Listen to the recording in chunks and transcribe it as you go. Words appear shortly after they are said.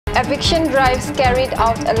Eviction drives carried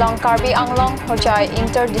out along Karbi Anglong-Hojai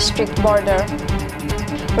inter-district border.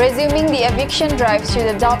 Resuming the eviction drives to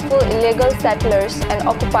the doubtful illegal settlers and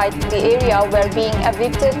occupied the area were being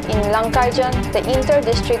evicted in Langkaijan, the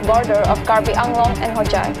inter-district border of Karbi Anglong and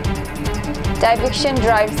Hojai. The eviction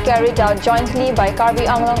drives carried out jointly by Karbi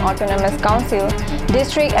Anglong Autonomous Council,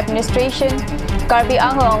 District Administration, Karbi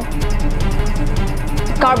Anglong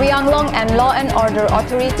and Law and Order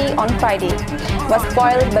Authority on Friday was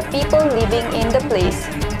spoiled by people living in the place.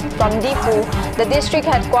 From Difu, the district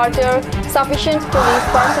headquarters, sufficient police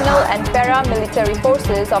personnel and paramilitary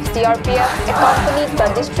forces of CRPF accompanied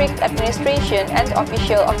the district administration and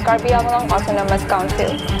officials of Karbi Anglong Autonomous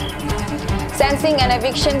Council. Sensing an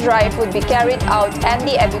eviction drive would be carried out and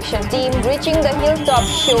the eviction team reaching the hilltop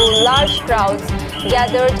show large crowds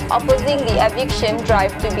gathered opposing the eviction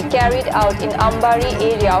drive to be carried out in Ambari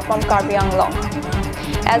area from Karbi Anglong.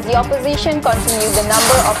 As the opposition continued, the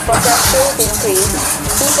number of protesters increased.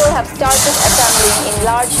 People have started assembling in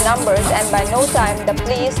large numbers and by no time the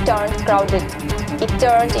place turned crowded. It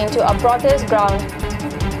turned into a protest ground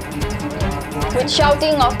with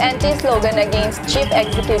shouting of anti-slogan against Chief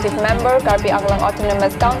Executive Member Karbi Anglong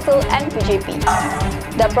Autonomous Council and BJP.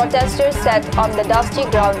 The protesters sat on the dusty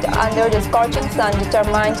ground under the scorching sun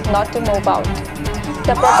determined not to move out.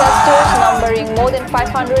 The protesters numbering more than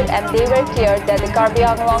 500 and they were clear that the Karbi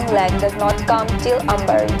Anglong land does not come till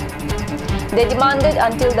Ambari. They demanded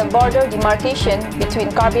until the border demarcation between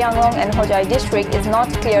Karbi Anglong and Hojai district is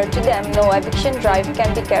not clear to them, no eviction drive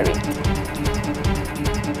can be carried.